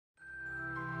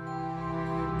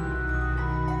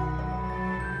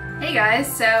Hey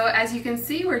guys, so as you can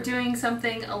see, we're doing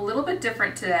something a little bit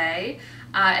different today.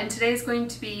 And today is going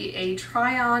to be a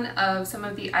try-on of some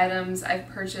of the items I've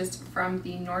purchased from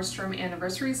the Nordstrom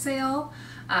anniversary sale.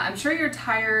 I'm sure you're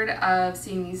tired of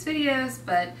seeing these videos,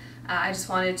 but I just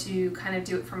wanted to kind of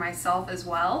do it for myself as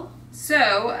well.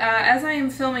 So, as I am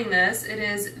filming this, it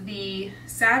is the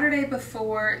Saturday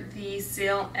before the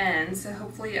sale ends, so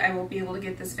hopefully I will be able to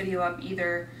get this video up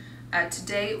either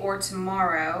today or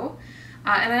tomorrow.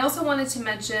 And I also wanted to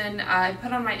mention, I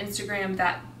put on my Instagram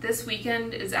that this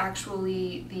weekend is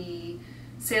actually the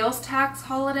sales tax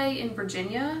holiday in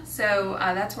Virginia, so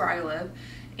that's where I live.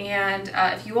 And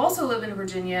if you also live in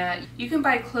Virginia, you can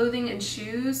buy clothing and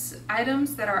shoes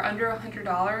items that are under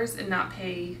 $100 and not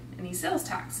pay any sales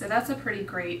tax. So that's a pretty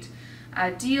great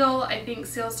deal. I think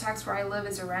sales tax where I live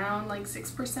is around like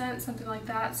 6%, something like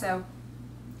that. So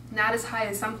not as high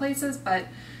as some places, but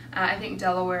I think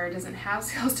Delaware doesn't have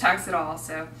sales tax at all,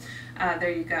 so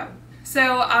there you go.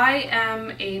 So I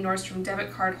am a Nordstrom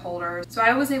debit card holder, so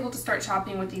I was able to start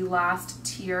shopping with the last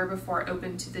tier before it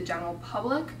opened to the general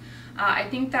public. I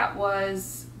think that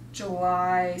was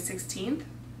July 16th.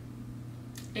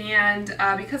 And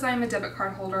because I'm a debit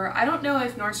card holder, I don't know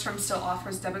if Nordstrom still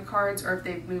offers debit cards or if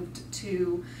they've moved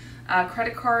to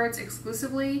credit cards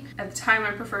exclusively. At the time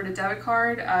I preferred a debit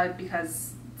card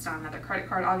because it's not another credit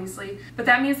card, obviously. But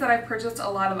that means that I've purchased a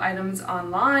lot of items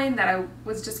online that I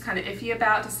was just kind of iffy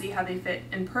about to see how they fit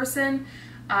in person.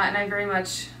 And I very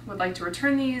much would like to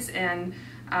return these and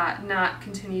not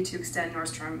continue to extend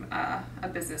Nordstrom a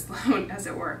business loan, as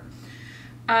it were.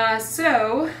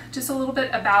 So, just a little bit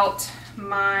about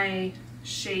my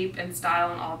shape and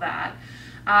style and all that.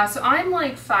 So I'm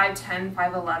like 5'10",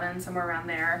 5'11", somewhere around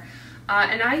there.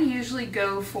 And I usually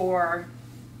go for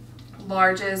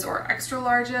larges or extra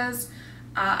larges.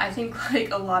 I think like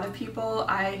a lot of people,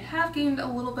 I have gained a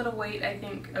little bit of weight, I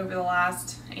think, over the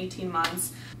last 18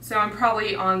 months. So I'm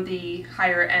probably on the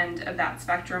higher end of that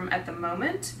spectrum at the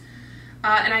moment.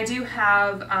 And I do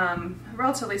have a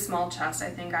relatively small chest.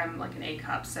 I think I'm like an A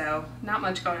cup, so not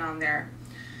much going on there.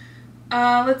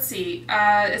 Let's see,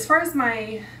 as far as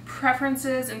my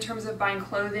preferences in terms of buying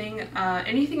clothing,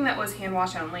 anything that was hand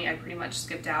wash only I pretty much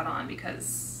skipped out on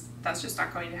because that's just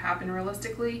not going to happen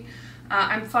realistically.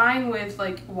 I'm fine with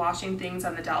like washing things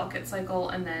on the delicate cycle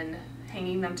and then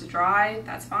hanging them to dry,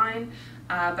 that's fine,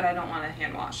 but I don't want to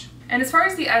hand wash. And as far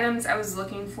as the items I was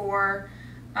looking for,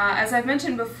 as I've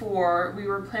mentioned before, we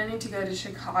were planning to go to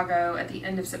Chicago at the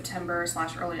end of September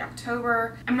 / early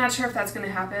October. I'm not sure if that's going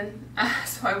to happen,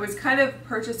 so I was kind of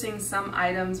purchasing some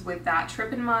items with that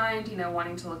trip in mind, you know,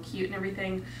 wanting to look cute and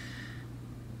everything,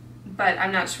 but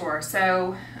I'm not sure.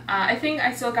 So I think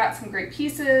I still got some great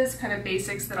pieces, kind of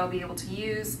basics that I'll be able to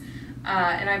use,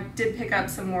 and I did pick up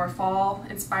some more fall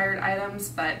inspired items,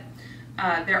 but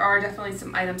there are definitely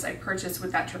some items I purchased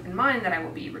with that trip in mind that I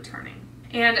will be returning.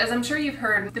 And as I'm sure you've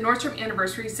heard, the Nordstrom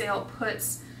anniversary sale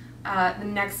puts the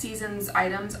next season's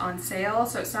items on sale,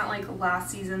 so it's not like last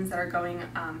season's that are going,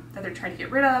 that they're trying to get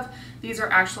rid of. These are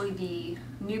actually the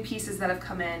new pieces that have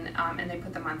come in and they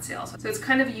put them on sale. So it's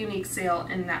kind of a unique sale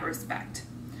in that respect.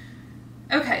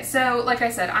 Okay, so like I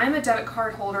said, I'm a debit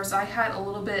card holder, so I had a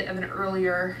little bit of an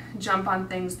earlier jump on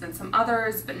things than some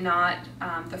others, but not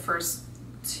the first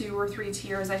 2 or 3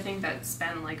 tiers, I think, that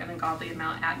spend like an ungodly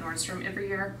amount at Nordstrom every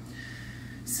year.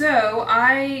 So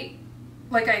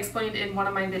like I explained in one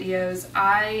of my videos,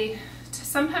 I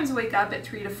sometimes wake up at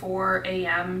 3 to 4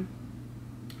 a.m.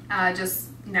 Just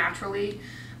naturally.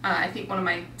 I think one of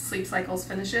my sleep cycles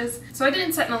finishes. So I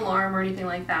didn't set an alarm or anything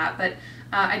like that, but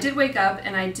I did wake up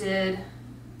and I did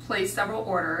place several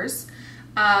orders.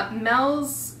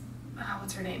 Mel's,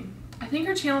 what's her name? I think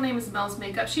her channel name is Mel's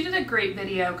Makeup. She did a great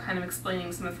video kind of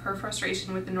explaining some of her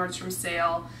frustration with the Nordstrom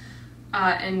sale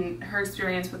and her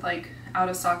experience with like out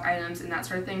of stock items and that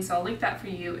sort of thing. So I'll link that for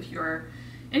you if you're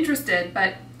interested.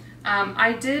 But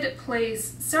I did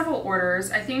place several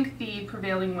orders. I think the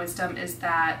prevailing wisdom is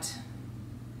that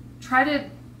try to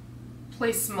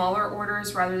place smaller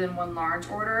orders rather than one large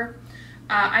order.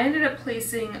 I ended up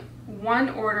placing one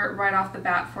order right off the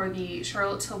bat for the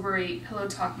Charlotte Tilbury Pillow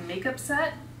Talk makeup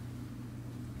set,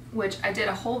 which I did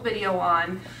a whole video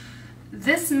on.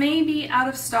 This may be out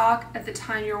of stock at the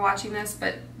time you're watching this,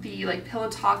 but the like Pillow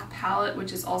Talk palette,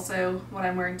 which is also what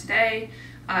I'm wearing today,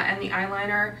 and the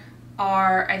eyeliner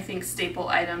are, I think, staple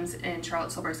items in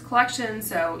Charlotte Tilbury's collection,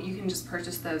 so you can just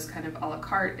purchase those kind of a la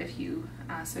carte if you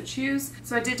so choose.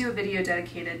 So I did do a video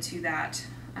dedicated to that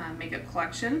makeup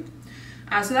collection.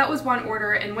 So that was one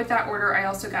order, and with that order I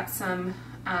also got some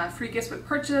free gifts with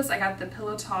purchase. I got the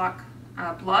Pillow Talk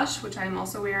blush, which I'm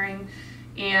also wearing,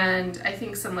 and I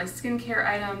think some like skincare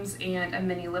items and a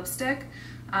mini lipstick.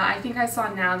 I think I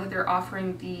saw now that they're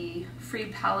offering the free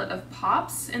palette of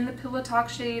pops in the Pillow Talk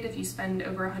shade. If you spend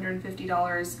over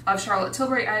 $150 of Charlotte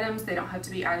Tilbury items, they don't have to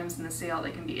be items in the sale,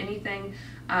 they can be anything.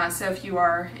 So if you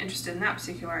are interested in that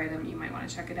particular item, you might want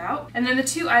to check it out. And then the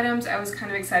two items I was kind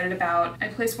of excited about, I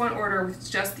placed one order with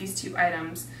just these two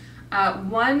items.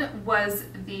 One was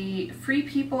the Free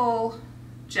People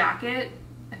jacket.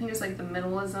 I think it's like the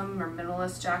minimalism or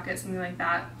minimalist jacket, something like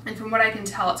that. And from what I can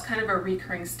tell, it's kind of a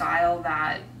recurring style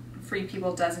that Free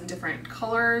People does in different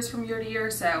colors from year to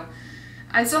year. So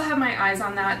I still have my eyes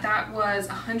on that. That was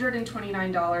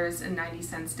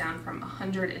 $129.90 down from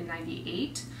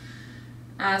 $198.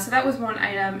 So that was one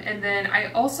item. And then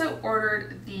I also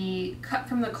ordered the Cut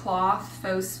from the Cloth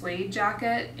faux suede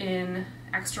jacket in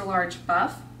extra large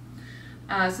buff.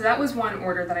 So that was one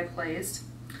order that I placed.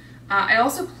 I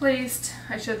also placed,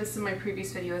 I showed this in my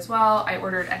previous video as well, I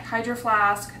ordered a Hydro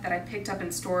Flask that I picked up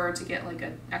in store to get like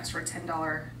an extra $10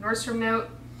 Nordstrom note.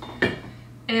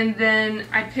 And then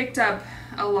I picked up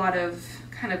a lot of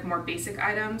kind of more basic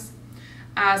items.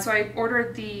 So I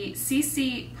ordered the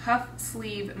CC Puff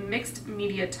Sleeve Mixed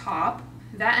Media Top.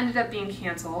 That ended up being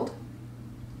canceled.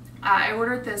 I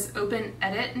ordered this Open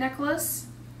Edit necklace,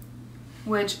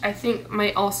 which I think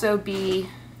might also be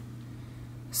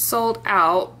sold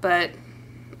out, but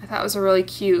I thought it was a really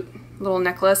cute little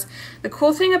necklace. The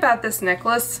cool thing about this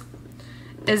necklace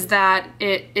is that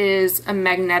it is a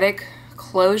magnetic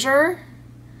closure.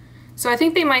 So I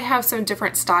think they might have some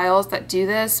different styles that do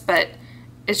this, but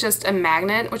it's just a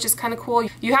magnet, which is kind of cool.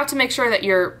 You have to make sure that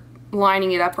you're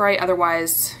lining it up right,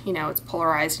 otherwise, you know, it's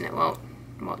polarized and it won't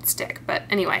stick. But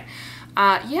anyway,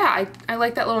 yeah, I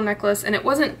like that little necklace, and it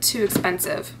wasn't too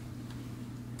expensive.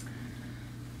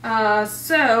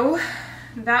 So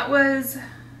that was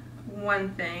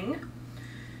one thing.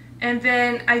 And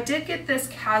then I did get this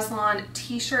Caslon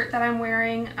t-shirt that I'm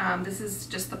wearing. This is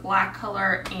just the black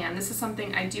color, and this is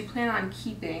something I do plan on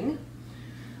keeping.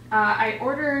 I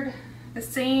ordered the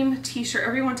same t-shirt.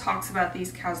 Everyone talks about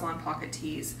these Caslon pocket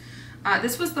tees.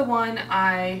 This was the one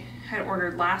I had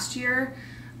ordered last year.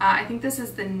 I think this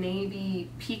is the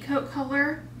navy peacoat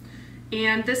color.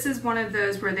 And this is one of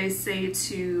those where they say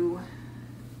to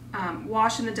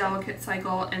wash in the delicate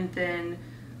cycle and then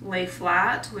lay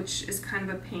flat, which is kind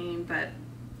of a pain, but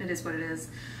it is what it is.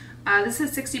 This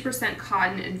is 60%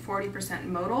 cotton and 40%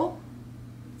 modal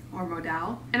or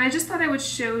modal. And I just thought I would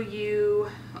show you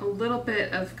a little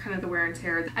bit of kind of the wear and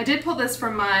tear. I did pull this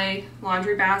from my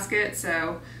laundry basket,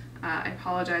 so I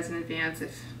apologize in advance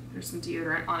if there's some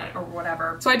deodorant on it or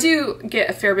whatever. So I do get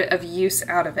a fair bit of use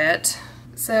out of it.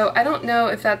 So I don't know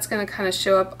if that's gonna kind of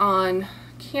show up on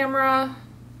camera.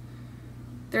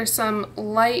 There's some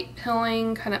light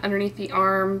pilling kind of underneath the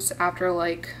arms after,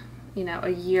 like, you know, a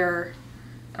year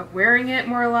of wearing it,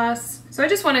 more or less. So I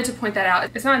just wanted to point that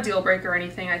out. It's not a deal breaker or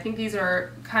anything. I think these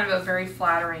are kind of a very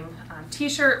flattering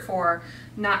t-shirt for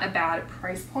not a bad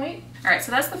price point. All right,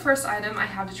 so that's the first item I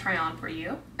have to try on for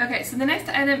you. Okay, so the next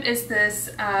item is this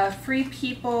Free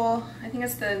People, I think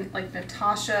it's the like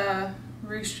Natasha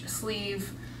ruche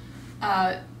sleeve,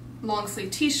 long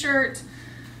sleeve t-shirt.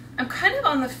 I'm kind of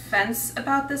on the fence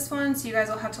about this one, so you guys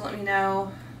will have to let me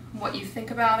know what you think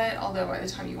about it, although by the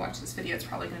time you watch this video it's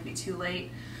probably going to be too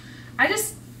late. I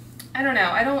don't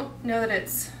know. I don't know that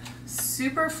it's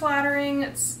super flattering.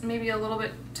 It's maybe a little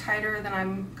bit tighter than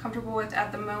I'm comfortable with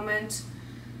at the moment.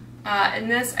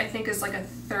 And this I think is like a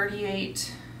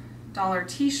 $38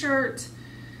 t-shirt,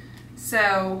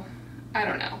 so I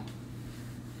don't know.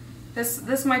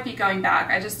 This might be going back.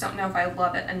 I just don't know if I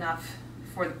love it enough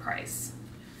for the price.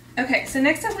 Okay, so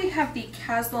next up we have the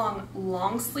Caslon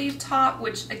long sleeve top,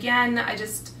 which again,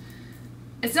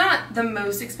 it's not the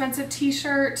most expensive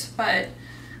t-shirt, but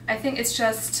I think it's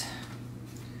just,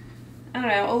 I don't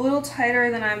know, a little tighter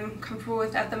than I'm comfortable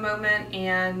with at the moment,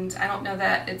 and I don't know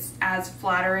that it's as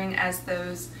flattering as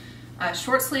those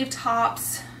short sleeve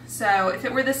tops. So if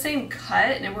it were the same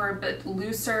cut and it were a bit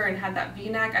looser and had that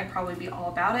V-neck, I'd probably be all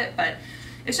about it, but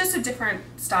it's just a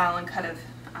different style and cut of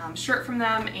shirt from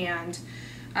them, and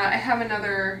I have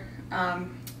another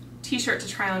t-shirt to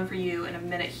try on for you in a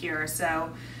minute here, so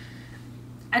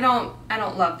I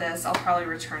don't love this. I'll probably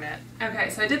return it. Okay,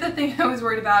 so I did the thing I was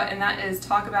worried about, and that is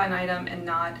talk about an item and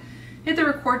not hit the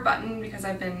record button because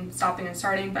I've been stopping and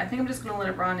starting, but I think I'm just gonna let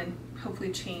it run and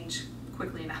hopefully change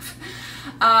quickly enough.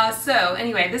 So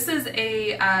anyway, this is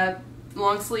a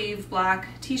long sleeve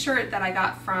black t-shirt that I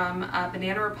got from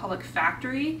Banana Republic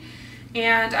Factory.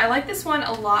 And I like this one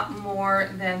a lot more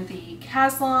than the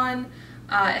Caslon.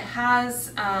 It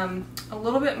has a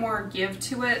little bit more give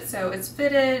to it, so it's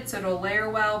fitted, so it'll layer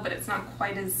well, but it's not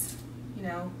quite as, you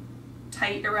know,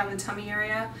 tight around the tummy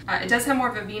area. It does have more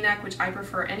of a V-neck, which I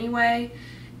prefer anyway,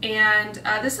 and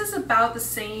this is about the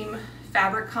same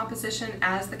fabric composition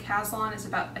as the Caslon. It's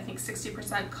about, I think,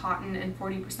 60% cotton and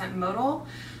 40% modal.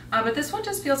 But this one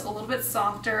just feels a little bit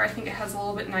softer. I think it has a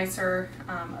little bit nicer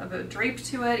of a drape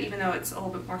to it, even though it's a little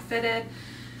bit more fitted.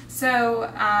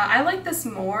 So I like this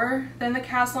more than the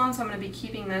Caslon, so I'm going to be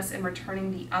keeping this and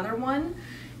returning the other one.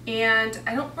 And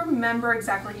I don't remember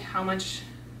exactly how much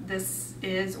this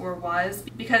is or was,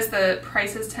 because the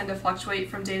prices tend to fluctuate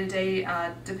from day to day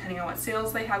depending on what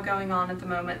sales they have going on at the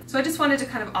moment. So I just wanted to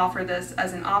kind of offer this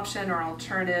as an option or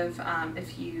alternative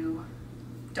if you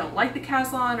don't like the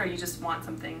Caslon or you just want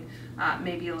something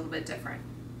maybe a little bit different.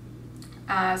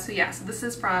 So yeah, so this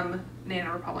is from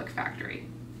Banana Republic Factory.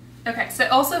 Okay, so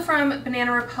also from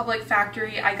Banana Republic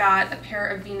Factory, I got a pair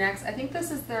of V-necks. I think this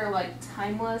is their like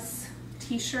timeless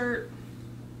t-shirt,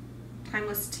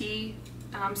 timeless tee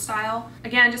style.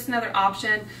 Again, just another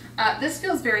option. This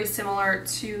feels very similar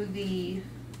to the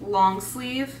long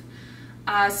sleeve.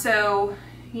 So,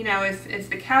 you know, if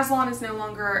the Caslon is no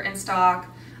longer in stock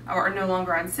or no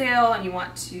longer on sale and you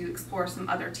want to explore some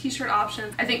other t-shirt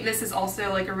options, I think this is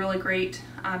also like a really great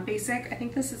basic. I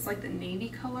think this is like the navy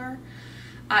color.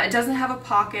 It doesn't have a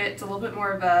pocket. It's a little bit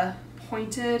more of a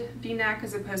pointed V-neck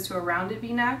as opposed to a rounded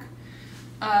V-neck.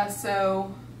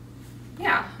 So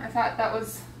yeah, I thought that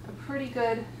was a pretty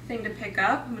good thing to pick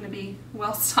up. I'm going to be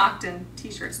well stocked in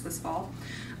t-shirts this fall.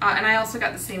 And I also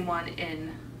got the same one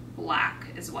in black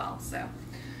as well. So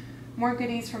more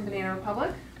goodies from Banana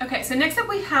Republic. Okay, so next up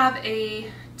we have a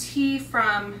tee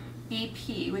from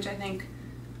BP, which I think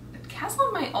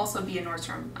Caslon might also be a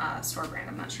Nordstrom store brand,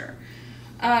 I'm not sure.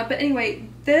 But anyway,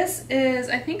 this is,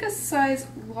 I think, a size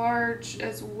large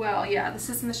as well. Yeah, this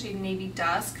is in the shade Navy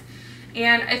Dusk.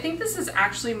 And I think this is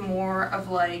actually more of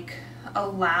like a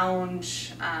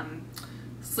lounge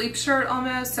sleep shirt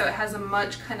almost. So it has a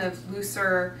much kind of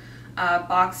looser,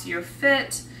 boxier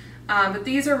fit. But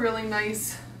these are really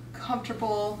nice,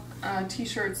 comfortable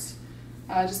t-shirts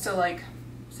just to like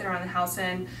sit around the house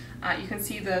in. You can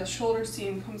see the shoulder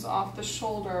seam comes off the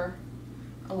shoulder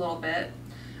a little bit.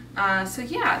 So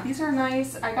yeah, these are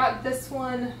nice. I got this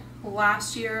one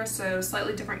last year, so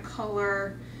slightly different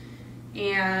color,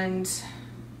 and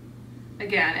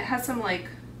again, it has some like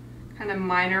kind of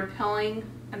minor pilling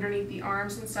underneath the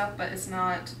arms and stuff, but it's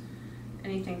not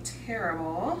anything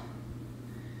terrible.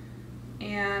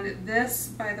 And this,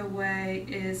 by the way,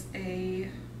 is a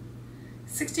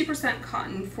 60%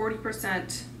 cotton,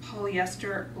 40%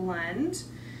 polyester blend,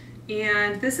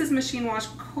 and this is machine wash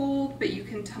cold, but you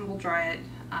can tumble dry it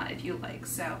if you like.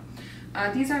 So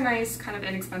these are nice, kind of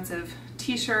inexpensive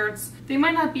t-shirts. They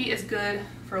might not be as good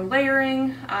for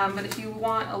layering, but if you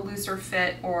want a looser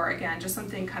fit, or again, just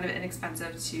something kind of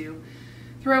inexpensive to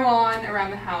throw on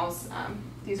around the house,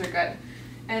 these are good.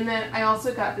 And then I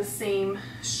also got the same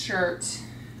shirt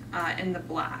in the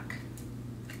black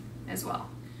as well.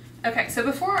 Okay, so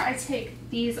before I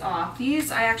take these off,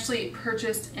 these I actually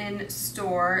purchased in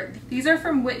store. These are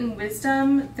from Wit and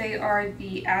Wisdom. They are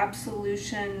the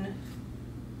Absolution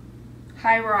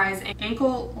high-rise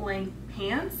ankle length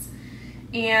pants.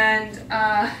 And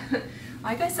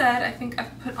like I said, I think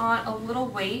I've put on a little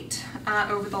weight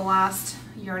over the last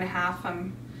year and a half.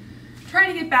 I'm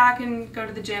trying to get back and go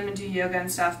to the gym and do yoga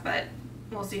and stuff, but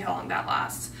we'll see how long that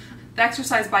lasts. The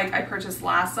exercise bike I purchased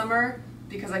last summer,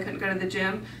 because I couldn't go to the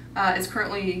gym, is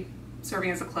currently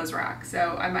serving as a clothes rack,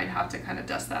 so I might have to kind of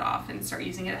dust that off and start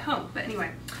using it at home. But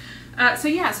anyway, so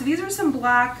yeah, so these are some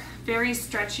black, very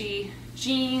stretchy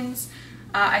jeans.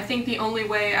 I think the only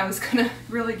way I was gonna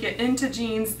really get into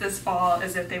jeans this fall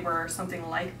is if they were something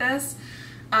like this.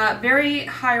 Very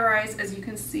high rise, as you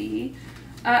can see.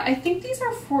 I think these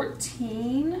are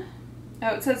 14. Oh,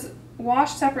 it says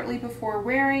wash separately before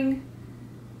wearing.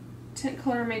 Tint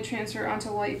color may transfer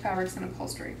onto light fabrics and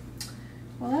upholstery.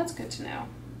 Well, that's good to know.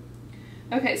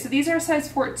 Okay, so these are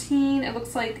size 14. It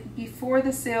looks like before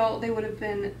the sale they would have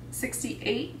been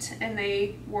 68 and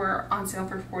they were on sale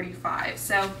for 45.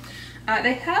 So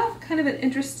they have kind of an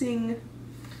interesting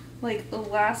like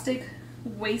elastic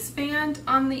waistband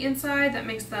on the inside that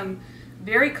makes them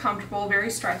very comfortable, very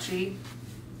stretchy.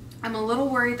 I'm a little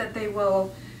worried that they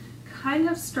will kind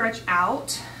of stretch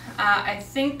out. I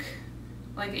think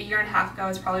like a year and a half ago I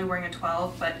was probably wearing a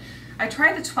 12, but I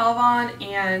tried the 12 on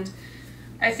and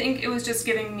I think it was just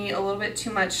giving me a little bit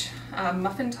too much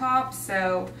muffin top,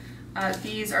 so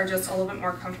these are just a little bit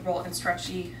more comfortable and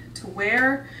stretchy to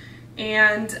wear.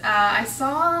 And I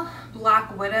saw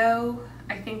Black Widow,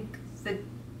 I think the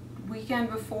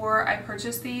weekend before I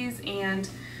purchased these, and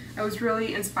I was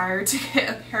really inspired to get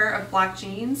a pair of black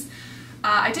jeans.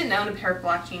 I didn't own a pair of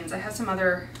black jeans. I have some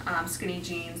other skinny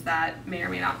jeans that may or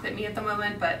may not fit me at the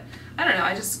moment, but I don't know,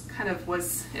 I just kind of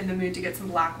was in the mood to get some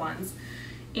black ones.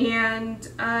 And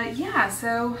yeah,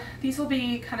 so these will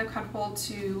be kind of comfortable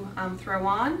to throw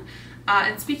on.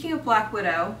 And speaking of Black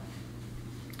Widow,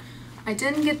 I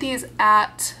didn't get these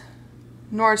at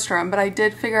Nordstrom, but I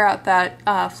did figure out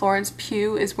that Florence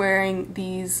Pugh is wearing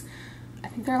these, I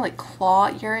think they're like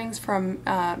claw earrings from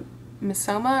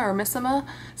Missima.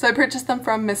 So I purchased them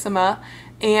from Missima,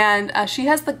 and she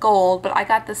has the gold, but I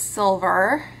got the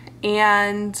silver,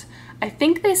 and I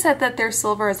think they said that their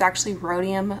silver is actually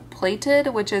rhodium plated,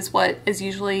 which is what is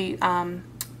usually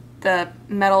the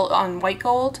metal on white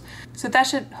gold. So that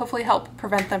should hopefully help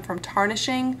prevent them from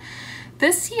tarnishing.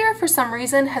 This year, for some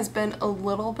reason, has been a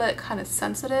little bit kind of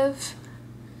sensitive.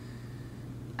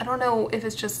 I don't know if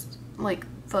it's just like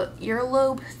the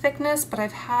earlobe thickness, but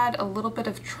I've had a little bit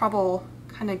of trouble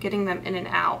kind of getting them in and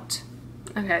out.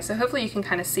 Okay, so hopefully you can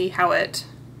kind of see how it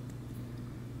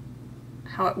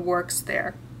works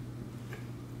there.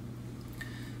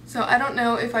 So I don't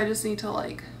know if I just need to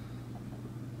like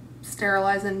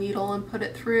sterilize a needle and put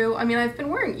it through. I mean, I've been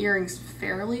wearing earrings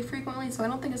fairly frequently, so I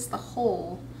don't think it's the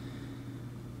hole.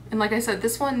 And like I said,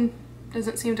 this one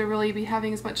doesn't seem to really be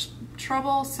having as much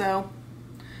trouble, so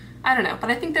I don't know.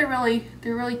 But I think they're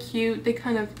really cute. They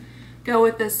kind of go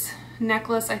with this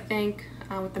necklace, I think,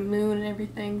 with the moon and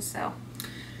everything. So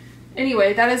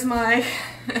anyway, that is my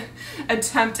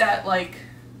attempt at like,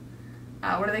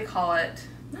 what do they call it?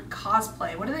 Not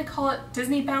cosplay, what do they call it?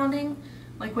 Disney bounding?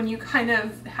 Like when you kind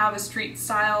of have a street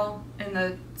style in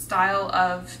the style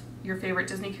of your favorite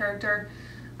Disney character.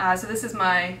 So this is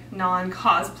my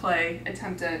non-cosplay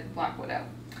attempt at Black Widow.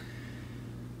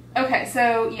 Okay,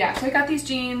 so yeah, so I got these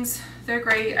jeans. They're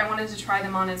great. I wanted to try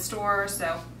them on in store,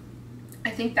 so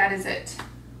I think that is it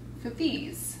for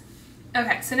these.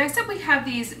 Okay, so next up we have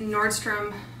these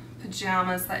Nordstrom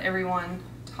pajamas that everyone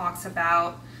talks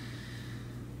about.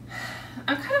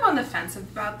 I'm kind of on the fence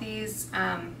about these.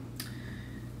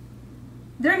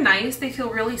 They're nice, they feel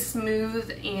really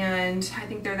smooth, and I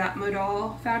think they're that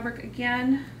modal fabric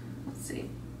again. Let's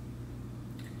see.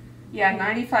 Yeah,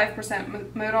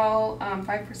 95% modal, 5%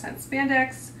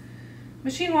 spandex,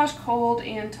 machine wash cold,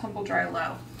 and tumble dry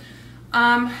low.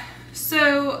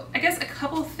 So I guess a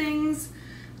couple things.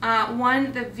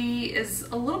 One, the V is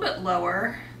a little bit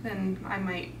lower than I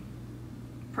might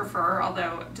prefer,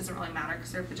 although it doesn't really matter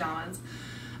because they're pajamas,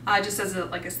 just as a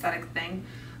like aesthetic thing.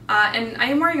 And I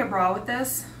am wearing a bra with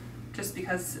this just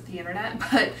because of the internet,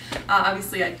 but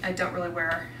obviously I don't really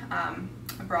wear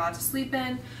a bra to sleep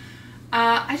in.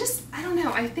 I don't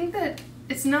know, I think that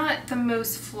it's not the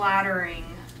most flattering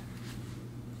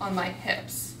on my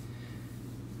hips,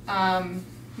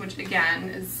 which again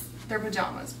is they're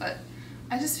pajamas, but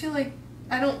I just feel like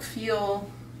I don't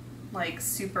feel like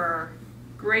super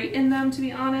great in them, to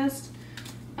be honest.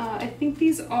 I think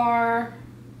these are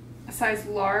a size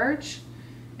large.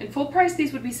 In full price,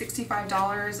 these would be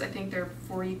 $65. I think they're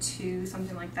 $42,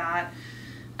 something like that.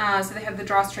 So they have the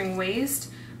drawstring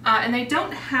waist, and they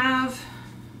don't have,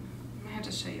 I have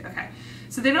to show you, okay.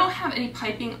 So they don't have any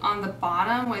piping on the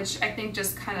bottom, which I think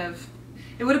just kind of,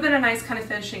 it would have been a nice kind of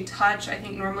finishing touch. I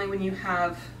think normally when you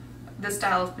have this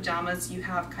style of pajamas, you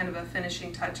have kind of a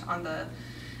finishing touch on the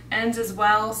ends as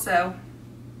well. So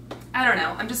I don't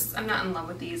know, I'm not in love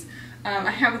with these.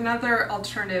 I have another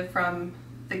alternative from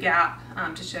the Gap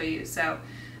to show you. So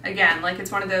again, like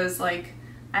it's one of those, like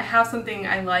I have something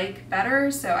I like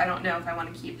better, so I don't know if I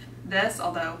want to keep this,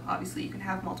 although obviously you can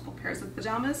have multiple pairs of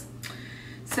pajamas.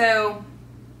 So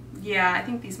yeah, I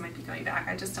think these might be going back.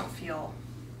 I just don't feel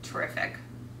terrific.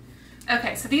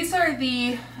 Okay, so these are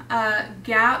the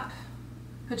Gap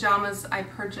pajamas I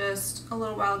purchased a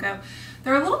little while ago.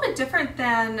 They're a little bit different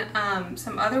than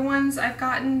some other ones I've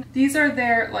gotten. These are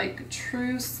their like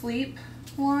True Sleep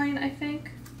line, I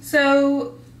think.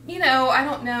 So, you know, I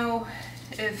don't know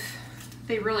if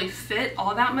they really fit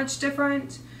all that much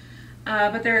different,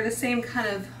 but they're the same kind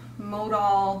of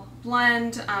modal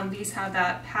blend. These have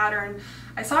that pattern.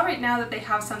 I saw right now that they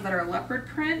have some that are leopard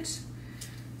print.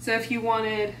 So if you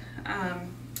wanted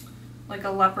like a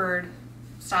leopard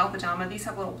style pajama, these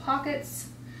have little pockets,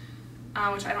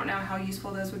 which I don't know how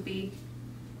useful those would be.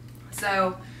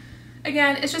 So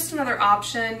again, it's just another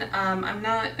option. I'm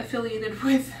not affiliated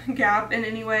with Gap in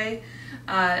any way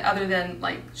other than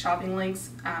like shopping links,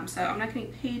 so I'm not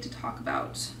getting paid to talk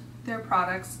about their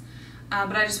products,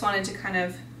 but I just wanted to kind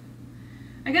of,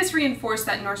 I guess, reinforce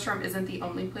that Nordstrom isn't the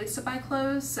only place to buy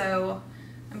clothes. So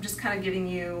I'm just kind of giving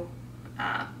you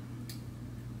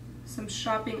some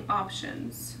shopping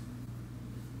options.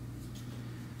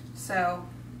 So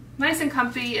nice and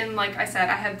comfy, and like I said,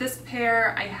 I have this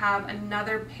pair, I have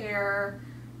another pair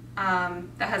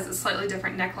that has a slightly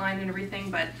different neckline and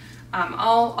everything, but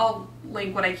I'll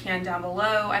link what I can down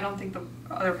below. I don't think the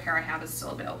other pair I have is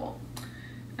still available.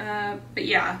 But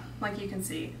yeah, like you can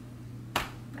see,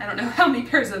 I don't know how many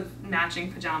pairs of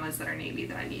matching pajamas that are navy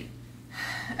that I need.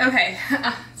 Okay,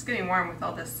 it's getting warm with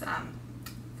all this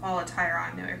fall attire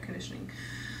on, no air conditioning.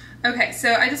 Okay,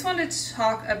 so I just wanted to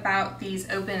talk about these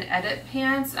open edit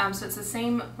pants. So it's the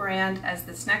same brand as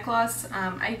this necklace.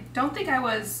 I don't think I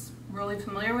was really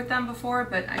familiar with them before,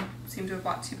 but I seem to have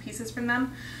bought 2 pieces from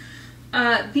them.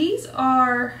 These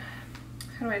are,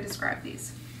 how do I describe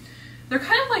these? They're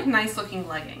kind of like nice looking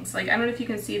leggings. Like, I don't know if you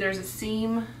can see, there's a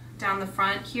seam down the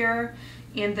front here,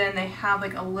 and then they have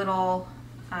like a little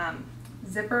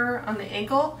zipper on the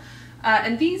ankle.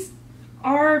 And these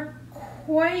are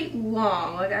quite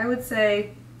long. Like, I would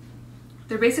say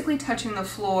they're basically touching the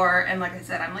floor, and like I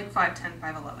said, I'm like 5'10",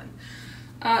 5'11".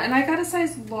 And I got a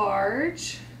size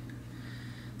large.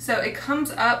 So it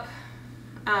comes up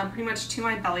pretty much to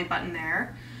my belly button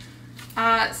there.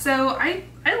 So I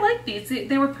like these.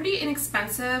 They were pretty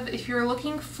inexpensive. If you're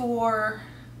looking for,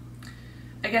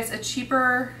 I guess, a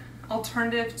cheaper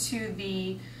alternative to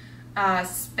the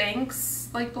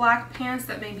Spanx like black pants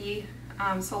that may be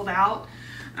sold out,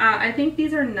 I think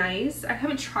these are nice. I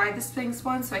haven't tried the Spanx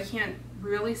one, so I can't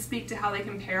really speak to how they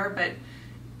compare, but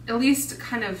at least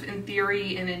kind of in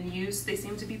theory and in use, they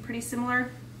seem to be pretty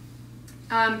similar.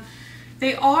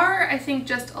 They are, I think,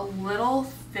 just a little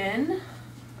thin.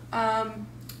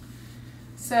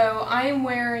 So I am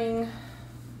wearing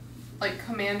like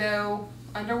commando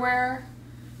underwear,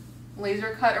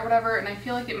 laser cut or whatever, and I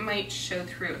feel like it might show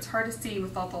through. It's hard to see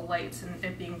with all the lights and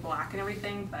it being black and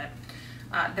everything, but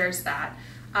there's that.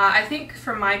 I think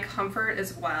for my comfort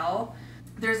as well,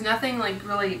 there's nothing like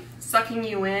really sucking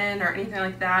you in or anything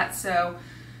like that, so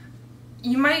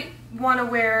you might want to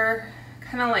wear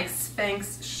kind of like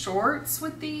Spanx shorts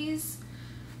with these,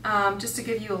 just to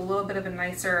give you a little bit of a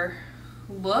nicer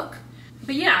look.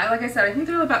 But yeah, like I said, I think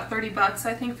they're about 30 bucks.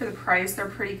 I think for the price, they're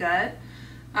pretty good.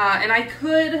 And I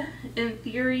could, in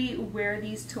theory, wear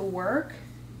these to work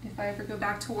if I ever go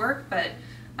back to work, but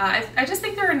I just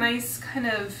think they're a nice kind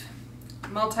of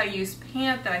multi-use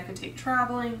pant that I could take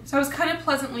traveling. So I was kind of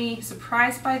pleasantly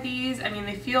surprised by these. I mean,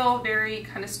 they feel very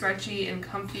kind of stretchy and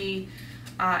comfy,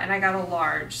 and I got a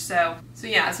large. So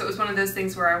yeah, so it was one of those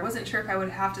things where I wasn't sure if I would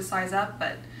have to size up,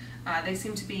 but they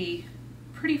seem to be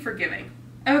pretty forgiving.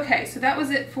 Okay, so that was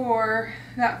it for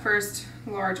that first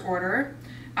large order.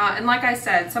 And like I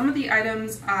said, some of the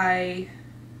items I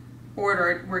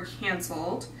ordered were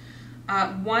canceled.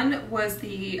 One was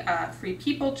the Free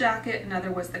People jacket,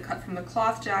 another was the cut from the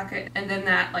cloth jacket, and then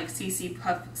that like CC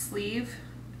puff sleeve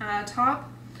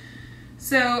top.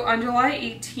 So on July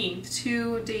 18th,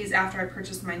 2 days after I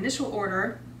purchased my initial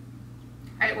order,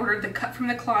 I ordered the cut from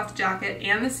the cloth jacket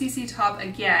and the CC top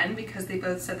again because they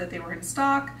both said that they were in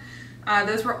stock.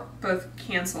 Those were both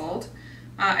canceled.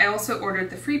 I also ordered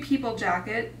the Free People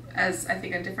jacket as, I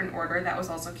think, a different order. That was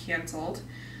also canceled.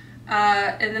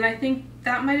 And then I think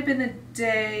that might have been the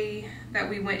day that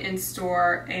we went in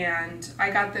store and I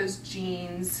got those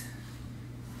jeans,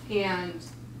 and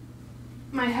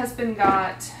my husband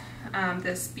got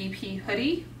this BP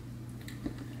hoodie.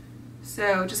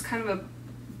 So just kind of a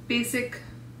basic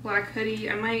black hoodie.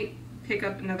 I might pick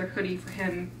up another hoodie for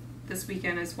him this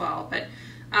weekend as well. But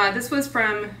this was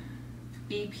from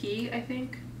BP, I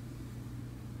think.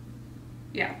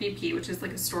 Yeah, BP, which is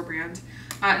like a store brand.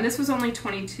 And this was only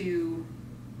 22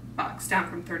 bucks, down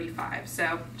from 35.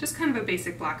 So just kind of a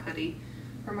basic black hoodie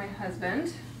for my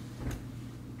husband.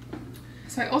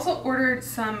 So I also ordered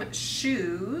some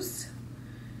shoes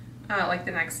like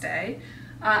the next day.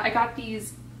 I got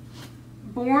these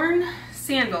Born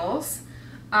sandals.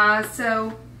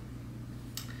 So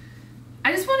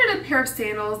I just wanted a pair of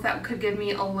sandals that could give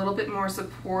me a little bit more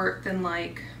support than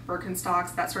like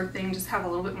Birkenstocks, that sort of thing, just have a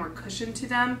little bit more cushion to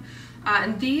them.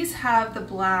 And these have the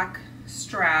black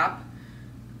strap,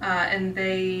 and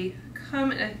they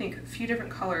come in, I think, a few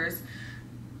different colors.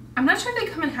 I'm not sure if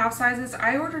they come in half sizes.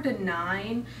 I ordered a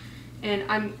 9,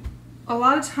 and I'm a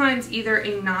lot of times either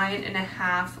a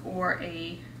 9.5 or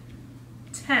a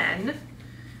 10,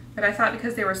 but I thought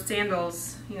because they were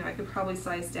sandals, you know, I could probably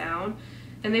size down.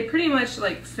 And they pretty much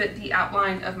like fit the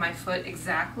outline of my foot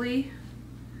exactly.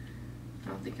 I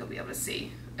don't think you'll be able to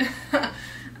see.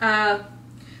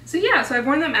 So yeah, so I've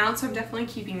worn them out, so I'm definitely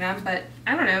keeping them, but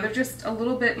I don't know, they're just a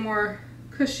little bit more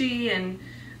cushy, and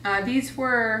these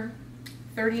were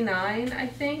 $39, I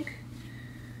think.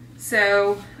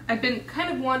 So I've been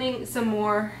kind of wanting some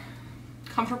more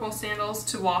comfortable sandals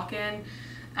to walk in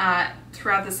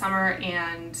throughout the summer,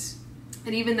 and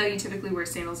even though you typically wear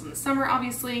sandals in the summer,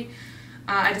 obviously,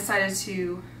 I decided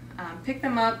to pick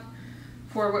them up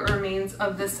for what remains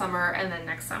of this summer and then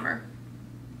next summer.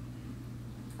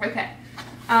 Okay,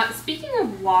 speaking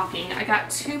of walking, I got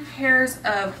 2 pairs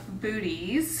of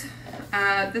booties.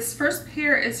 This first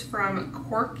pair is from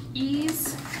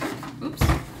Corky's,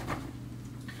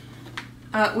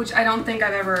 which I don't think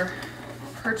I've ever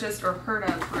purchased or heard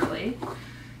of really.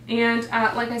 And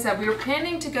like I said, we were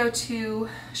planning to go to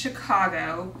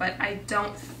Chicago, but I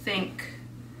don't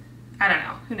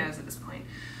know, who knows at this point.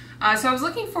 So I was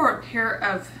looking for a pair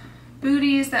of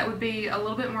booties that would be a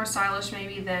little bit more stylish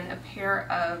maybe than a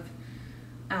pair of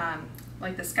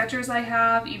like the Skechers I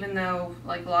have, even though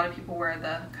like a lot of people wear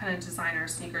the kind of designer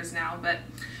sneakers now. But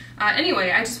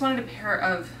anyway, I just wanted a pair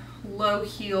of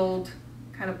low-heeled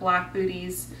kind of black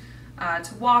booties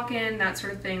to walk in, that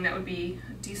sort of thing, that would be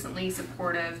decently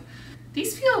supportive.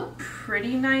 These feel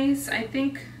pretty nice. I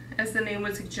think, as the name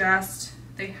would suggest,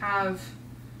 they have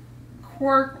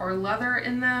cork or leather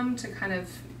in them to kind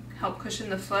of help cushion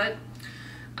the foot.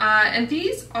 And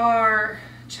these are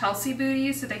Chelsea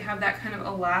booties, so they have that kind of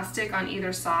elastic on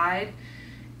either side.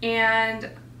 And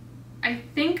I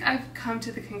think I've come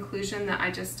to the conclusion that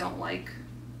I just don't like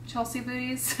Chelsea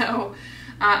booties, so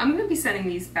I'm going to be sending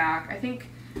these back. I think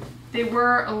they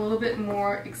were a little bit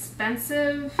more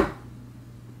expensive.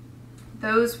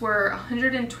 Those were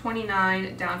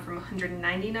 $129 down from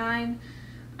 $199.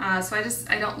 So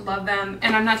I don't love them,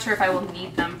 and I'm not sure if I will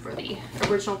need them for the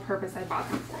original purpose I bought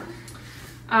them for.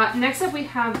 Next up we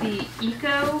have the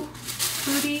Eco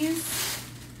booties.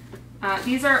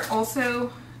 These are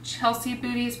also Chelsea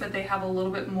booties, but they have a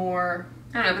little bit more,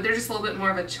 I don't know, but they're just a little bit more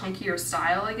of a chunkier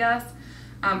style, I guess.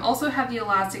 Also have the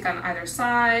elastic on either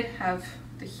side, have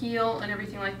the heel and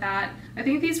everything like that. I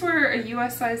think these were a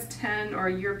US size 10 or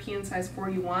a European size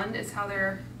 41 is how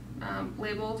they're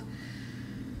labeled.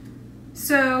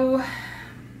 So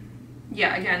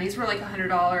yeah, again, these were like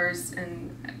 $100, and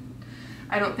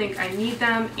I don't think I need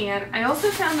them. And I also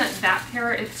found that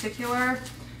pair in particular,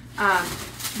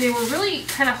 they were really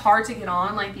kind of hard to get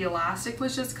on. Like the elastic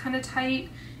was just kind of tight,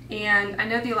 and I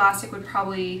know the elastic would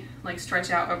probably like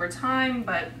stretch out over time,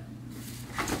 but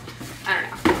I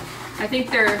don't know. I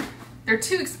think they're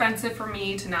too expensive for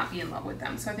me to not be in love with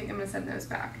them, so I think I'm gonna send those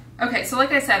back. Okay, so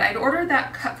like I said, I'd ordered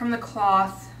that cut from the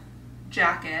cloth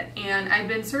jacket, and I've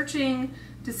been searching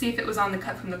to see if it was on the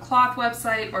Cut from the Cloth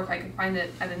website or if I could find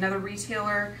it at another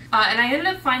retailer. And I ended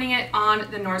up finding it on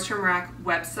the Nordstrom Rack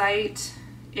website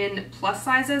in plus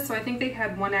sizes. So I think they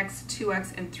had 1X,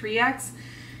 2X, and 3X.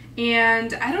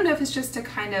 And I don't know if it's just to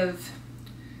kind of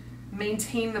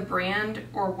maintain the brand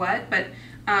or what, but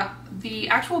the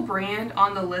actual brand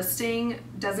on the listing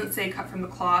doesn't say Cut from the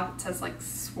Cloth. It says like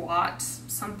SWAT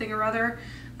something or other.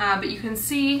 But you can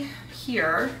see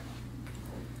here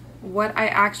what I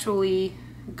actually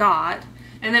got.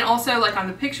 And then also like on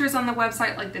the pictures on the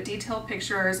website, like the detailed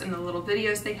pictures and the little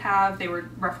videos they have, they were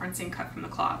referencing Cut from the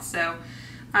Cloth. So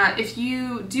if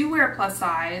you do wear plus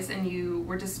size and you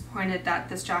were disappointed that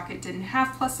this jacket didn't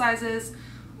have plus sizes,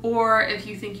 or if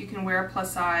you think you can wear a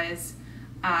plus size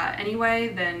anyway,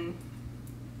 then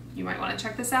you might want to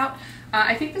check this out.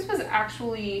 I think this was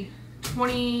actually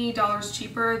 $20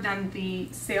 cheaper than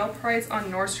the sale price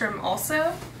on Nordstrom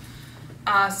also.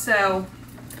 So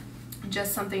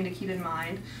just something to keep in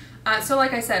mind. So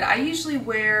like I said, I'm usually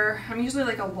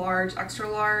like a large, extra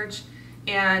large,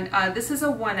 and this is a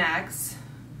 1X.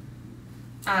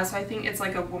 So I think it's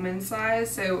like a woman's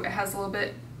size, so it has a little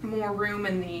bit more room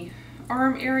in the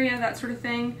arm area, that sort of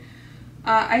thing.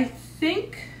 I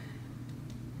think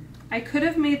I could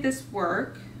have made this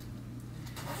work.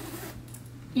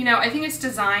 You know, I think it's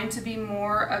designed to be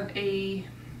more of a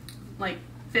like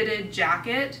fitted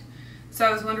jacket. So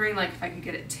I was wondering like if I could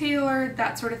get it tailored,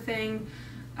 that sort of thing.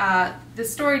 The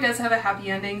story does have a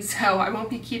happy ending, so I won't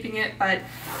be keeping it, but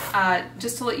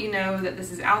just to let you know that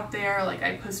this is out there. Like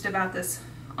I posted about this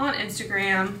on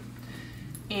Instagram,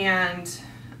 and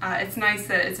it's nice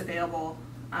that it's available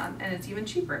and it's even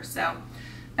cheaper. So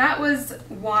that was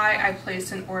why I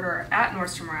placed an order at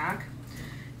Nordstrom Rack.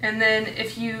 And then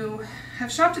if you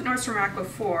have shopped at Nordstrom Rack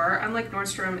before, unlike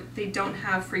Nordstrom, they don't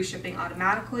have free shipping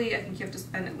automatically. I think you have to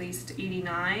spend at least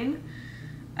 $89.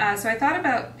 So I thought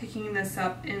about picking this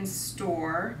up in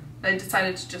store, but I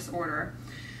decided to just order.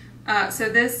 So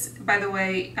this, by the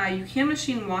way, you can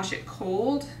machine wash it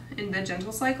cold in the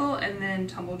Gentle Cycle and then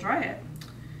tumble dry it.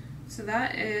 So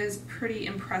that is pretty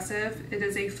impressive. It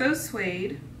is a faux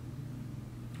suede,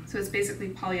 so it's basically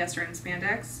polyester and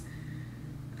spandex.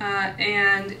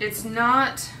 and it's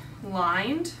not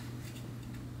lined,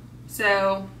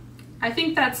 so I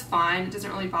think that's fine. It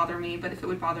doesn't really bother me, but if it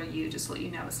would bother you, just to let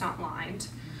you know, it's not lined.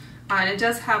 And it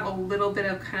does have a little bit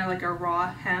of kind of like a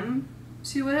raw hem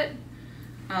to it,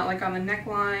 like on the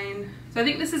neckline. So I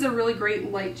think this is a really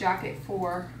great light jacket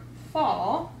for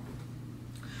fall.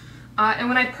 And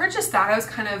when I purchased that, I was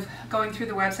kind of going through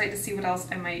the website to see what else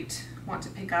I might want to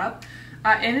pick up.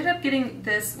 I ended up getting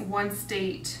this One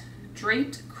State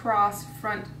draped cross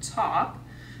front top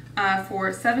for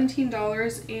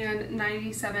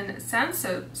 $17.97,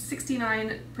 so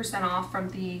 69% off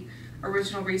from the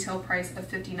original retail price of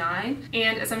 $59.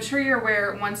 And as I'm sure you're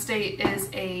aware, One State is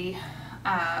a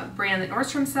brand that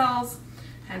Nordstrom sells,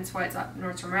 hence why it's at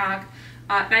Nordstrom Rack.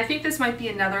 And I think this might be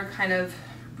another kind of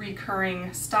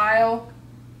recurring style.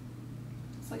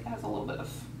 It's like it has a little bit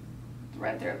of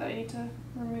thread there that I need to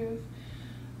remove.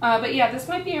 But yeah, this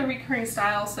might be a recurring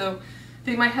style, so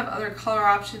they might have other color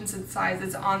options and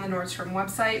sizes on the Nordstrom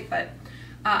website, but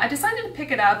I decided to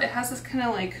pick it up. It has this kind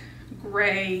of like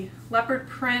gray leopard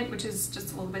print, which is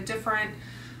just a little bit different,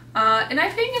 and I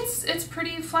think it's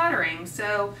pretty flattering.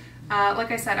 So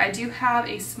like I said, I do have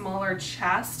a smaller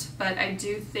chest, but I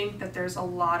do think that there's a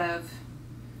lot of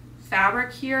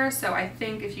fabric here, so I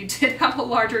think if you did have a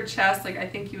larger chest, like I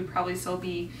think you would probably still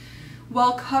be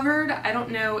well covered. I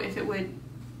don't know if it would,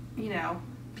 you know,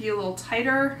 be a little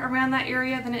tighter around that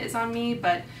area than it is on me,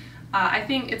 but I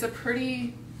think it's a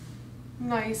pretty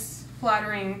nice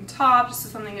flattering top,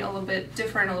 just something a little bit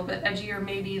different, a little bit edgier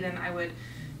maybe than I would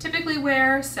typically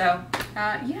wear. So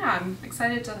yeah, I'm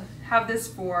excited to have this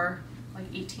for like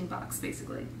 18 bucks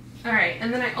basically. All right,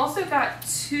 and then I also got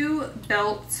two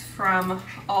belts from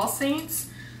All Saints.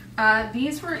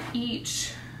 These were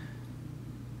each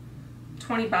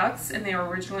 20 bucks and they were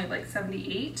originally like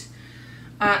 78.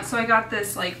 So I got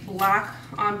this like black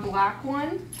on black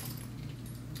one.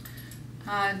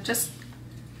 Just,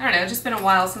 I don't know, just been a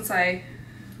while since I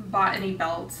bought any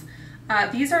belts.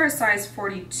 These are a size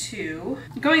 42.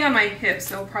 Going on my hips,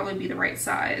 they'll probably be the right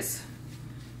size.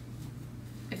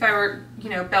 If I were, you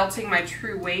know, belting my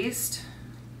true waist,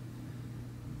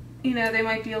 you know, they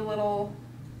might be a little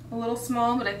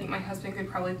small, but I think my husband could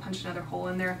probably punch another hole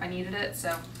in there if I needed it.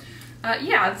 So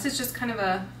yeah, this is just kind of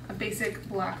a basic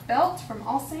black belt from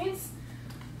All Saints.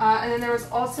 And then there was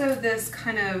also this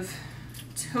kind of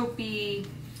taupey,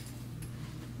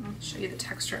 I'll show you the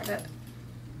texture of it.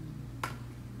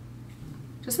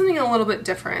 Just something a little bit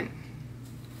different.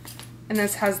 And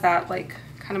this has that like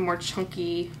kind of more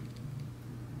chunky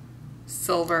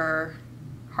silver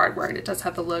hardware, and it does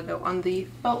have the logo on the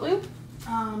belt loop.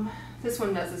 This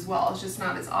one does as well, it's just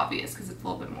not as obvious because it's a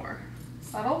little bit more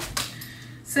subtle.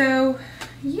 So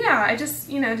yeah, I just,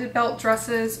 you know, did belt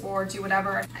dresses or do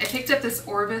whatever. I picked up this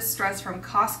Orvis dress from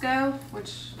Costco,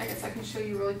 which I guess I can show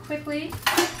you really quickly.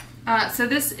 So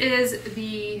this is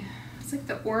it's like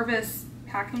the Orvis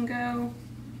pack and go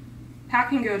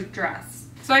dress.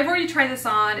 So I've already tried this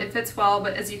on, it fits well,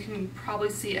 but as you can probably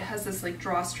see, it has this like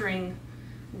drawstring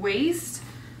waist,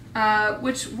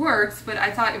 which works, but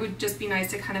I thought it would just be nice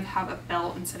to kind of have a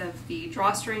belt instead of the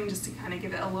drawstring, just to kind of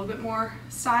give it a little bit more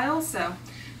style. So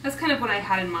that's kind of what I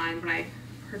had in mind when I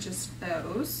purchased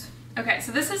those. Okay,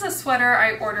 so this is a sweater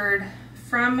I ordered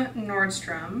from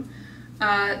Nordstrom.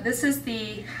 This is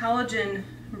the Halogen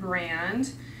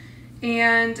brand,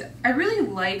 and I really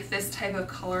like this type of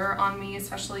color on me,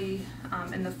 especially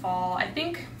in the fall. I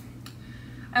think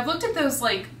I've looked at those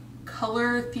like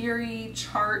color theory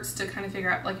charts to kind of figure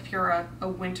out like if you're a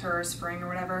winter or spring or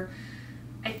whatever.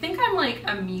 I think I'm like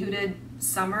a muted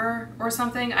summer or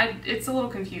something. It's a little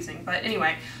confusing, but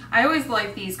anyway, I always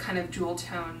like these kind of jewel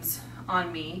tones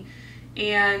on me,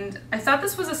 and I thought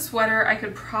this was a sweater I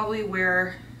could probably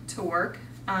wear to work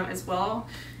as well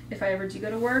if I ever do go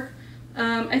to work.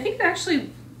 I think it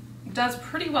actually does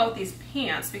pretty well with these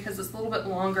pants because it's a little bit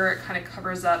longer. It kind of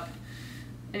covers up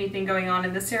anything going on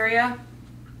in this area.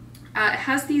 It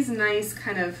has these nice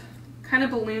kind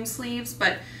of balloon sleeves,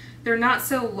 but they're not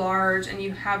so large, and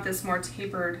you have this more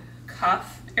tapered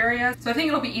cuff area. So I think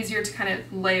it'll be easier to kind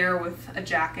of layer with a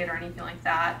jacket or anything like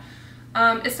that.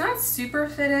 It's not super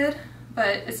fitted,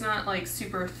 but it's not like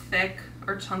super thick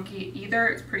or chunky either.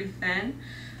 It's pretty thin.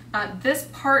 This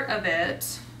part of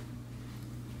it,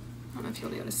 I don't know if you'll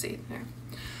be able to see it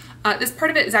there. This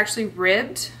part of it is actually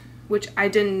ribbed, which I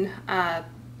didn't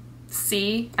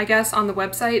see, I guess, on the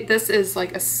website. This is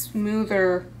like a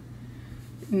smoother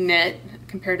knit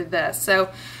compared to this. So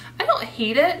I don't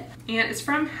hate it, and it's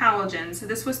from Halogen. So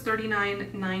this was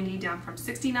 $39.90 down from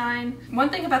 $69. One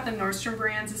thing about the Nordstrom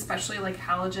brands, especially like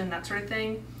Halogen, that sort of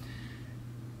thing,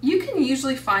 you can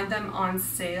usually find them on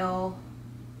sale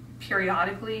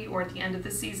periodically or at the end of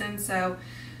the season, so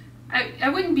I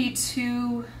wouldn't be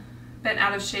too bent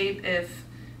out of shape if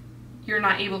you're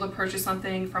not able to purchase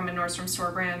something from a Nordstrom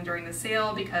store brand during the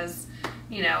sale, because,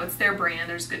 you know, it's their brand.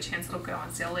 There's a good chance it'll go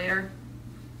on sale later.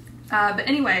 But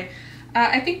anyway,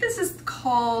 I think this is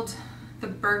called the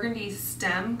burgundy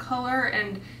stem color,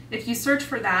 and if you search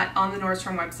for that on the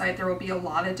Nordstrom website, there will be a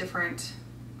lot of different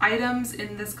items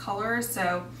in this color,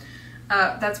 so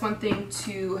that's one thing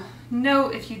to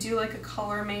note if you do like a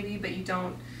color maybe, but you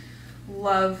don't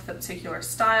love the particular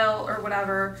style or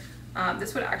whatever.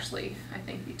 This would actually, I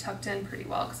think, be tucked in pretty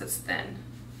well because it's thin.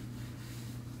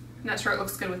 I'm not sure it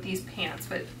looks good with these pants,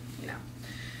 but you know.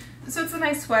 So it's a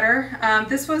nice sweater.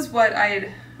 This was what I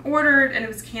had ordered and it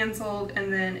was canceled,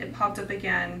 and then it popped up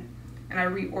again and I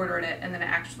reordered it, and then it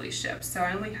actually shipped. So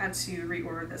I only had to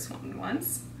reorder this one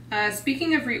once.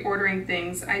 Speaking of reordering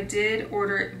things, I did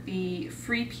order the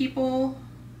Free People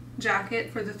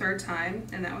jacket for the 3rd time,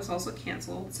 and that was also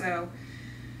canceled. So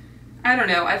I don't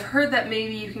know. I've heard that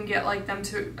maybe you can get like them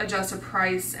to adjust a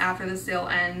price after the sale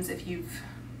ends if you've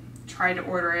tried to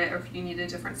order it or if you need a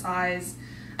different size.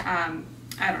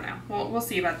 I don't know. We'll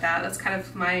see about that. That's kind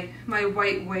of my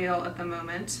white whale at the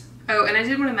moment. Oh, and I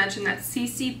did want to mention that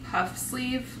CC puff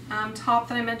sleeve top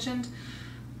that I mentioned.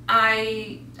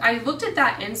 I looked at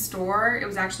that in store. It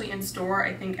was actually in store,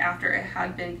 I think, after it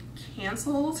had been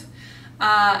canceled.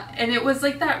 And it was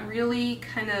like that really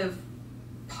kind of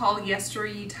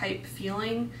polyester-y type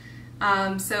feeling.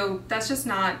 So that's just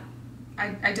not,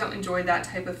 I don't enjoy that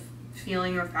type of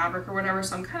feeling or fabric or whatever,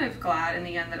 so I'm kind of glad in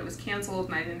the end that it was canceled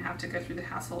and I didn't have to go through the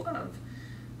hassle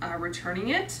of returning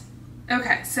it.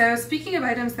 Okay, so speaking of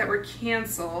items that were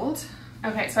canceled,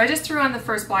 okay, so I just threw on the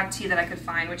first black tee that I could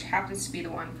find, which happens to be the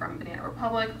one from Banana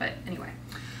Republic, but anyway.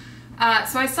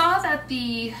 So I saw that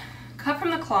the cut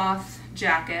from the cloth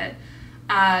jacket,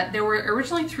 there were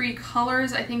originally 3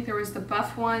 colors. I think there was the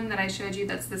buff one that I showed you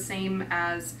that's the same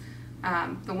as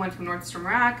the one from Nordstrom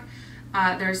Rack.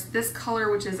 There's this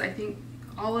color, which is, I think,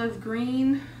 olive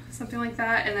green, something like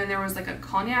that, and then there was like a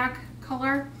cognac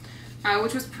color,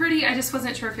 which was pretty. I just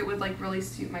wasn't sure if it would like really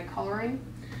suit my coloring.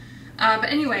 But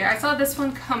anyway, I saw this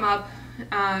one come up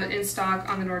in stock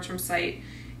on the Nordstrom site,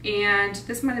 and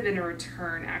this might have been a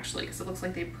return actually, because it looks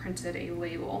like they printed a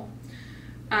label.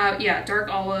 Yeah, dark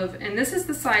olive, and this is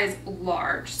the size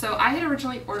large. So I had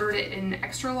originally ordered it in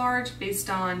extra large based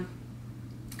on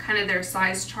kind of their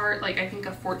size chart. Like I think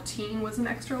a 14 was an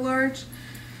extra large,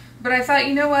 but I thought,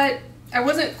 you know what, I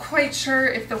wasn't quite sure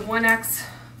if the 1X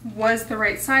was the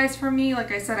right size for me.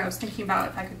 Like I said, I was thinking about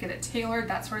if I could get it tailored,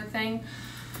 that sort of thing.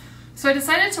 So I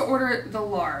decided to order the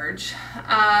large,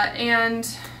 and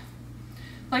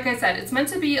like I said, it's meant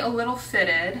to be a little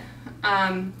fitted.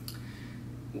 I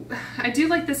do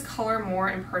like this color more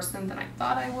in person than I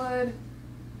thought I would,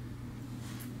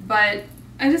 but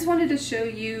I just wanted to show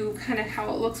you kind of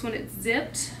how it looks when it's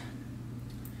zipped.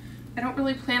 I don't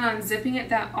really plan on zipping it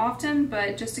that often,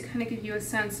 but just to kind of give you a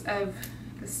sense of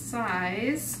the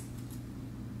size.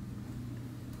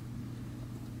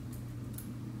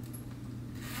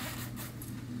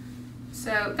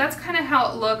 So that's kind of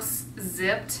how it looks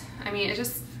zipped. I mean, it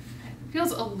just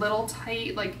feels a little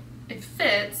tight, like it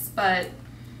fits, but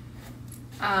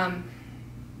I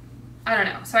don't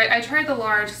know. So I tried the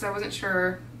large because I wasn't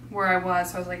sure where I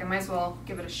was, so I was like, I might as well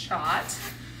give it a shot.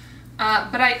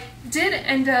 But I did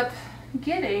end up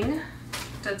getting,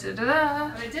 I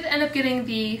did end up getting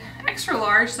the extra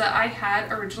large that I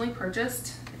had originally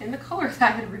purchased in the color that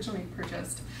I had originally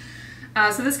purchased.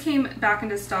 So this came back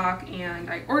into stock and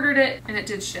I ordered it and it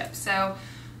did ship. So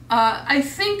I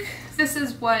think this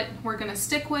is what we're gonna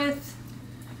stick with.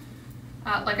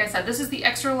 Like I said, this is the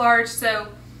extra large, so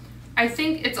I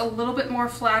think it's a little bit more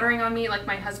flattering on me. Like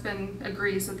my husband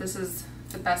agrees that this is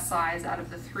the best size out of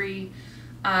the 3.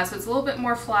 So it's a little bit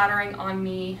more flattering on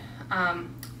me.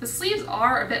 The sleeves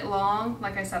are a bit long.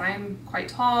 Like I said, I am quite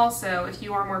tall, so if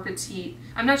you are more petite,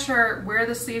 I'm not sure where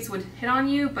the sleeves would hit on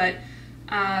you, but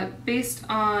based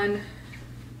on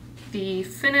the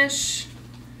finish,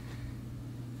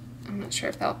 I'm not sure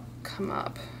if they'll come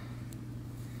up.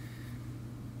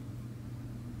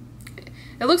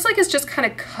 It looks like it's just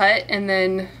kind of cut and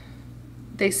then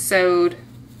they sewed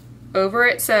over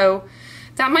it, so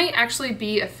that might actually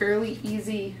be a fairly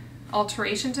easy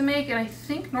alteration to make, and I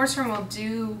think Nordstrom will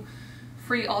do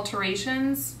free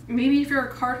alterations. Maybe if you're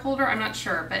a card holder, I'm not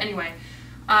sure, but anyway,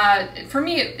 for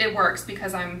me it works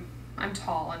because I'm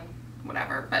tall and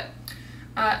whatever. But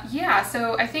yeah,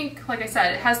 so I think, like I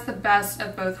said, it has the best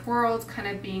of both worlds, kind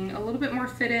of being a little bit more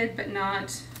fitted but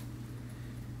not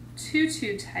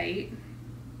too tight.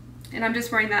 And I'm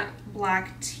just wearing that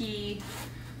black tee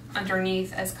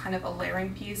underneath as kind of a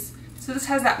layering piece. So this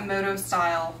has that moto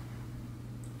style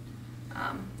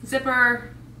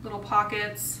zipper, little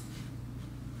pockets.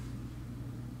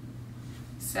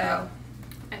 So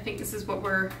I think this is what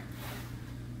we're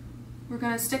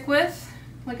gonna stick with.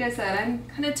 Like I said, I'm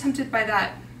kind of tempted by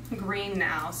that green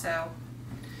now, so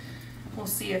we'll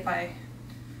see if I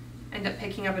end up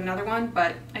picking up another one,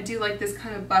 but I do like this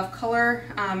kind of buff color.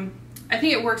 I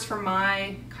think it works for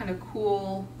my kind of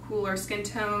cooler skin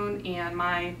tone and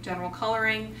my general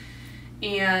coloring.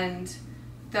 And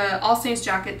the All Saints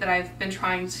jacket that I've been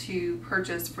trying to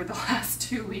purchase for the last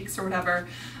 2 weeks or whatever,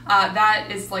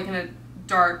 that is like in a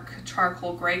dark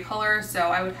charcoal gray color, so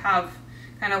I would have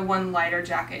kind of one lighter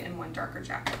jacket and one darker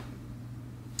jacket.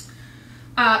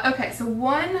 Okay, so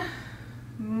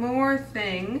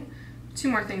two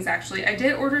more things actually. I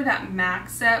did order that MAC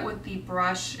set with the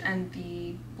brush and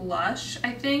the blush,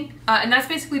 I think. And that's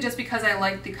basically just because I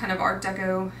like the kind of Art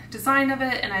Deco design of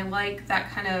it, and I like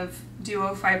that kind of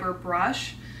duo fiber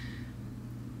brush.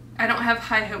 I don't have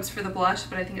high hopes for the blush,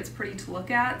 but I think it's pretty to look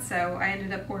at, so I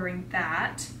ended up ordering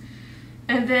that.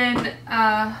 And then,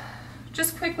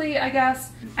 just quickly, I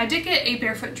guess, I did get a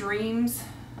Barefoot Dreams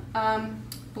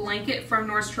blanket from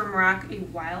Nordstrom Rack a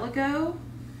while ago.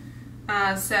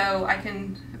 So I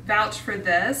can vouch for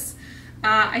this.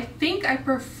 I think I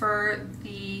prefer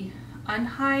the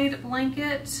unhide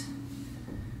blanket,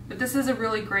 but this is a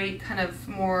really great kind of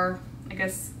more, I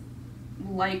guess,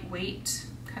 lightweight,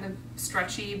 kind of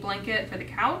stretchy blanket for the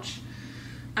couch.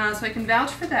 So I can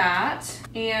vouch for that.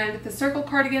 And the circle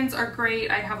cardigans are great.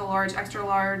 I have a large, extra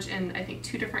large, and I think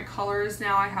 2 different colors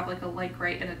now. I have like a light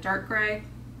gray and a dark gray.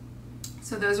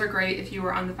 So those are great if you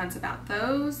were on the fence about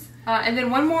those. And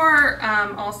then one more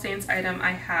All Saints item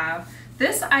I have.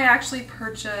 This I actually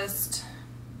purchased,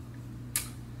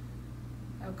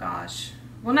 oh gosh,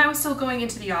 when I was still going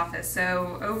into the office.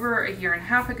 So over 1.5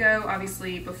 years ago,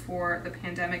 obviously before the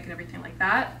pandemic and everything like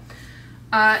that.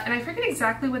 And I forget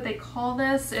exactly what they call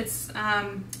this. It's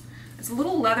a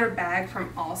little leather bag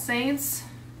from All Saints.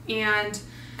 And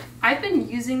I've been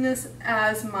using this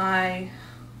as my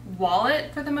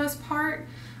wallet for the most part.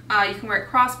 You can wear it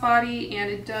crossbody and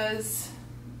it does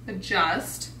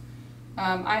adjust.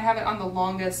 I have it on the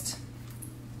longest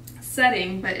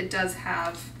setting, but it does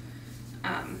have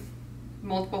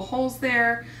multiple holes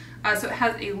there. So it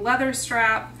has a leather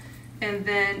strap, and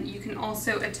then you can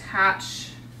also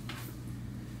attach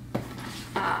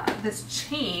this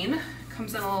chain.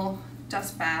 Comes in a little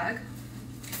dust bag.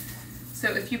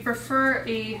 So if you prefer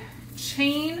a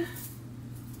chain,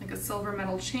 like a silver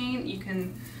metal chain, you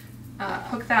can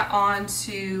hook that on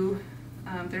to,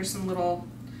 there's some little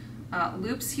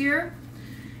loops here.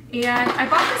 And I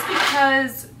bought this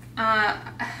because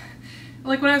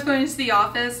like when I was going into the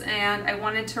office and I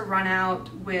wanted to run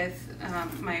out with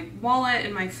my wallet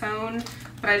and my phone,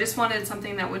 but I just wanted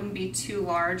something that wouldn't be too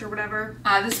large or whatever.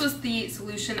 This was the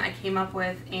solution I came up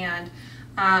with, and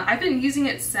I've been using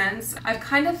it since. I've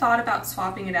kind of thought about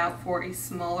swapping it out for a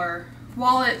smaller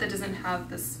wallet that doesn't have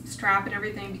this strap and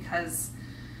everything, because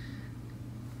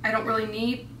I don't really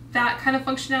need that kind of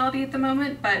functionality at the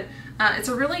moment, but it's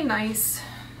a really nice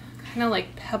kind of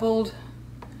like pebbled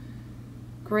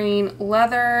green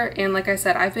leather, and like I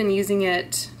said, I've been using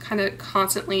it kind of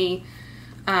constantly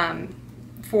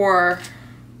for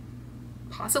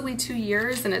possibly 2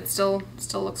 years, and it still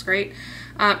looks great.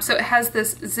 So it has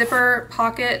this zipper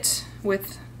pocket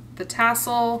with the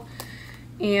tassel,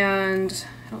 and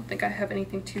I don't think I have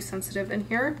anything too sensitive in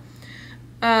here.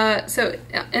 So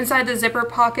inside the zipper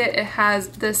pocket, it has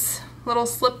this little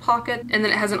slip pocket, and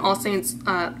then it has an All Saints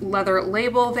leather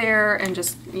label there, and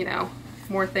just, you know,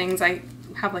 more things. I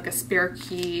have like a spare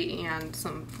key and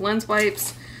some lens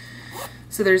wipes.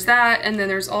 So there's that, and then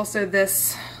there's also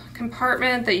this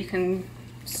compartment that you can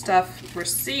stuff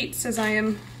receipts, as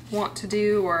I want to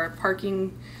do, or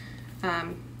parking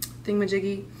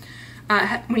thingamajiggy.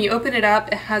 When you open it up,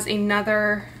 it has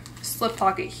another slip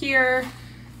pocket here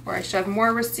where I shove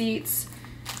more receipts,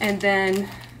 and then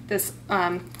this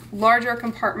larger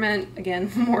compartment, again,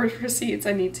 more receipts.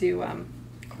 I need to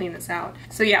clean this out.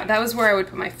 So yeah, that was where I would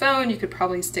put my phone. You could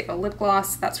probably stick a lip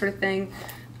gloss, that sort of thing.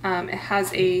 It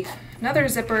has another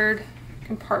zippered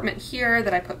compartment here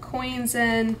that I put coins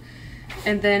in,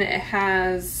 and then it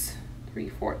has 3,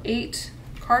 4, 8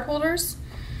 card holders.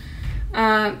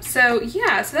 So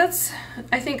yeah, so that's,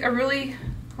 I think, a really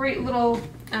great little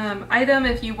item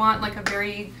if you want like a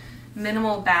very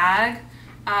minimal bag.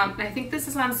 I think this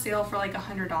is on sale for like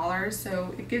 $100,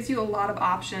 so it gives you a lot of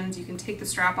options. You can take the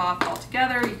strap off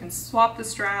altogether, you can swap the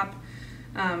strap,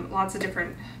 lots of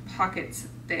different pockets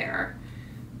there.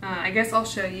 I guess I'll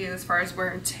show you as far as wear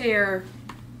and tear.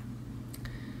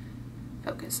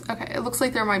 focus. Okay, it looks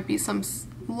like there might be some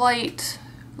light,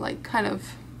 like kind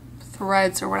of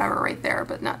threads or whatever right there,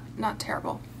 but not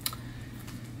terrible.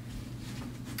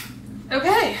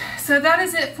 Okay, so that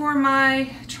is it for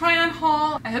my try-on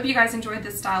haul. I hope you guys enjoyed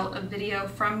this style of video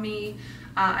from me.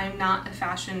 I'm not a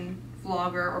fashion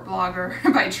vlogger or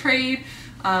blogger by trade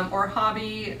or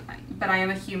hobby, but I am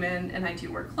a human and I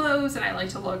do wear clothes and I like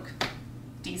to look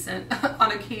decent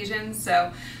on occasion.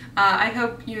 So I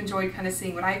hope you enjoyed kind of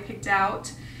seeing what I picked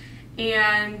out.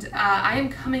 And I am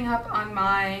coming up on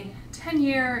my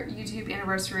 10-year YouTube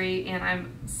anniversary and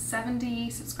I'm 70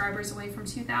 subscribers away from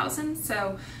 2,000.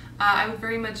 So I would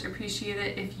very much appreciate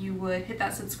it if you would hit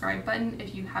that subscribe button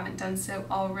if you haven't done so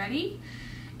already.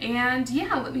 And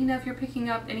yeah, let me know if you're picking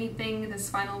up anything this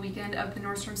final weekend of the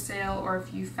Nordstrom sale or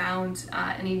if you found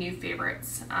any new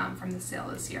favorites from the sale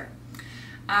this year.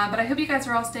 But I hope you guys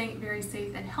are all staying very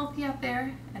safe and healthy out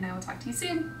there, and I will talk to you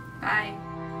soon. Bye.